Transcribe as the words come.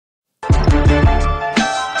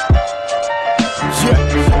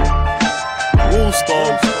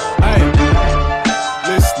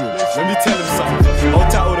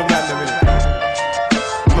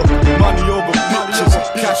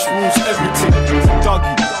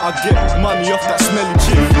I get money off that smelly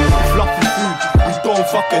chick. Fluffy food, we don't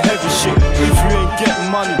fucking heavy shit. If you ain't getting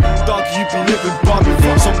money, dog, you be living bummy.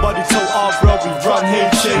 Somebody told our bro we run hate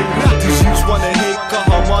chain. These youths wanna hate, cause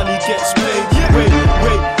our money gets paid. Wait,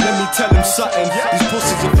 let me tell him something. These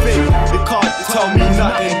pussies are fake, they can't tell me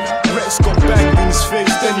nothing. Rex got banged in his face,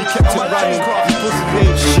 then he kept it running. These pussies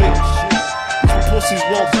ain't shit. These pussies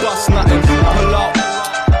won't bust nothing. Pull out,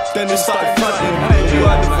 then they started fronting.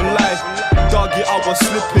 Word of a lie, doggy, I was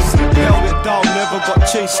slipping. Held it down, never got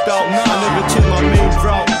chased out. I never changed my main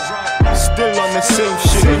route. Still on the same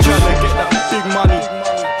shit, tryna get that big money,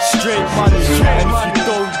 straight money. And if you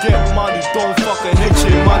don't get money, don't fucking hate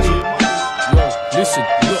your money. Yo, listen,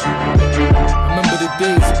 look, I remember the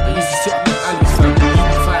days I used to sit up in alleys, fam.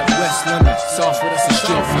 U5 West London, South, where that's a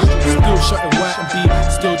straight, fam. Still shutting white and beat,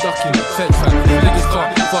 still ducking fed, fam. Niggas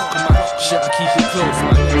can't fuck with my shit, I keep it close,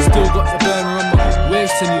 man. Still got the burner on my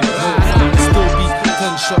waist and you know, fam. Still beat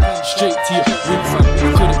 10 shots straight to your wing, fam.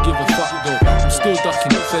 I couldn't give a fuck though. I'm still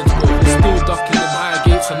ducking the feds, bro. I'm still ducking them high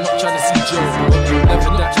gates. I'm not trying to see jail, bro.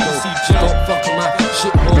 Never that trying to see jail. Don't fuck with my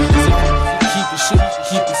shit, home. Keep it shit,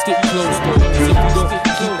 keep it stick close, though. Cause if you don't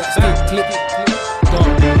keep that stick clip, dog,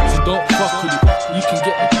 so don't fuck with it. You can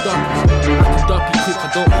get a duck. I can duck it quick. I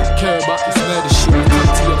don't care about this murder shit. I come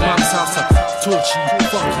to your mom's house, I torture you,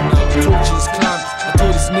 fuck you now. Torture this clown. I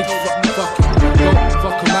told this nigga, fuck you. Don't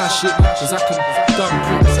fuck with my shit, cause I can dumb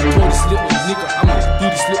bricks. I told this little nigga, I'ma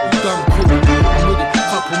do this little dumb quick. I'm with a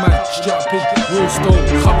couple man, straight up in real stone.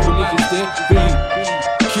 Couple niggas there, really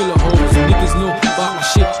killer hoes. Niggas know about my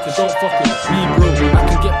shit, cause don't fuck with me, bro. I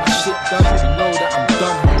can get my shit done, you know that I'm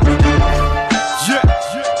done. Yeah,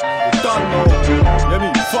 we're done, no. Let me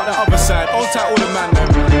fuck the other side. All tight, all the man, them.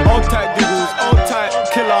 All tight giggles, all tight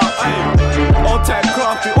killer, ayy. All tight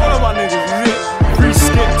crafty, all of my niggas lit. Free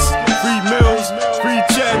skips, free meals, free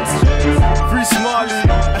checks, free Smiley,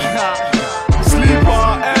 sleeper,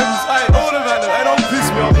 M's, ayy. All the man, they don't piss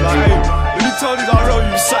me off, like, ayy. Let me tell these I roll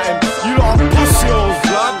you something.